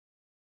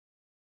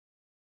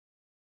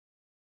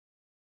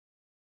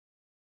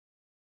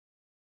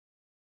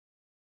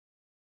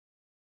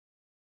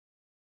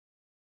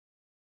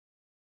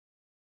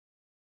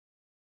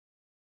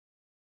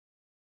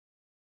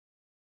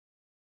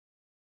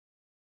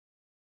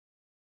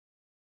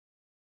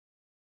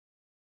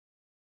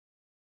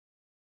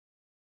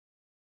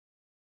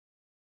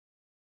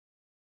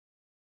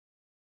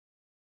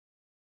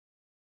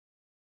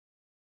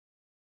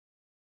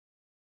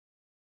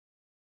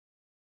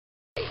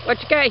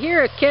What you got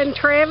here is Ken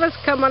Travis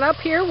coming up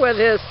here with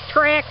his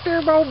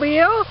tractor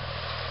mobile.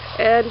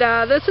 And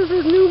this is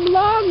his new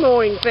lawn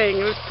mowing thing.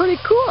 It's pretty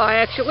cool,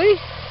 actually.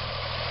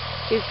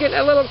 He's getting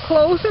a little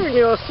closer and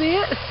you'll see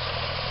it.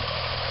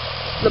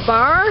 The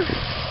bar.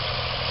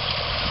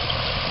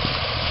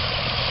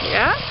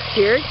 Yeah,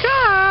 here it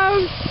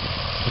comes.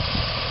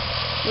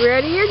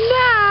 Ready or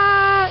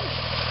not.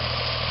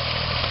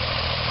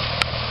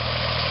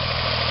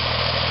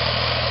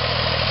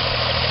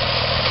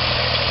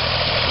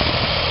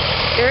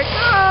 Here it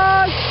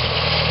goes.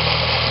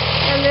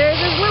 And there's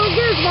his little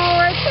gizmo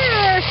right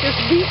there, just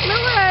beating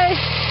away.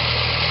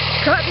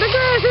 Cutting the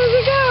grass as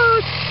he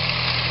goes.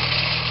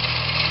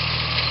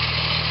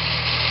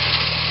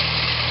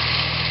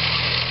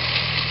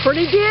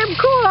 Pretty damn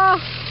cool.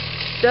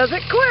 Does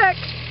it quick.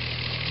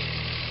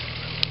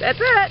 That's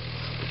it.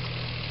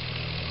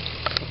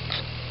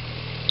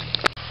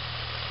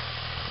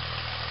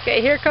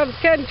 Okay, here comes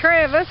Ken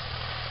Travis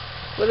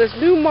with his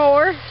new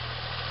mower.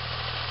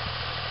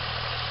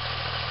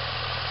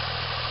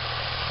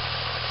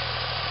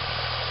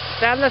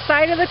 It's on the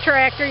side of the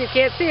tractor. You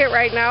can't see it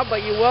right now,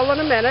 but you will in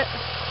a minute.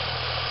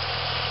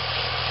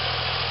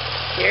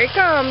 Here he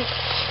comes.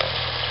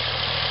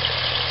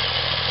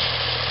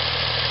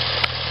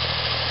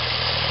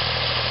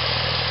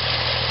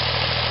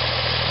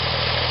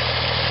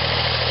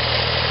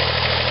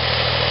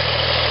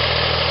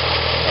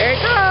 There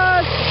it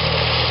goes.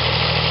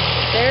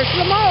 There's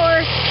the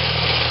mower.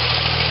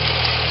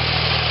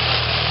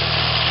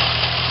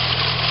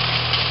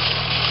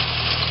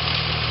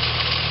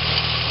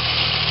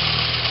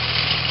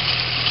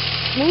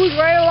 Moves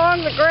right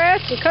along the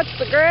grass and cuts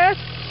the grass.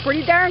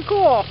 Pretty darn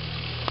cool.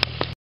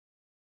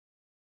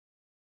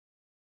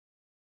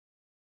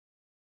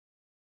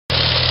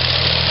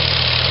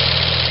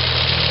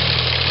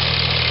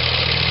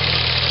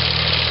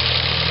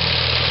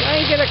 Now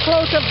you get a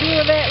close-up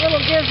view of that little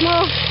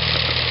gizmo.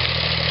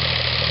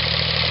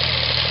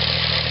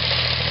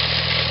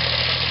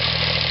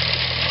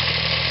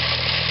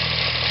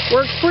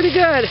 Works pretty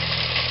good.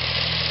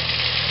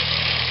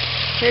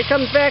 Here it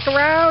comes back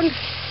around.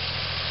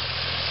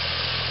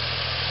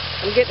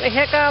 I'm getting the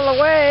heck out of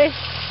the way.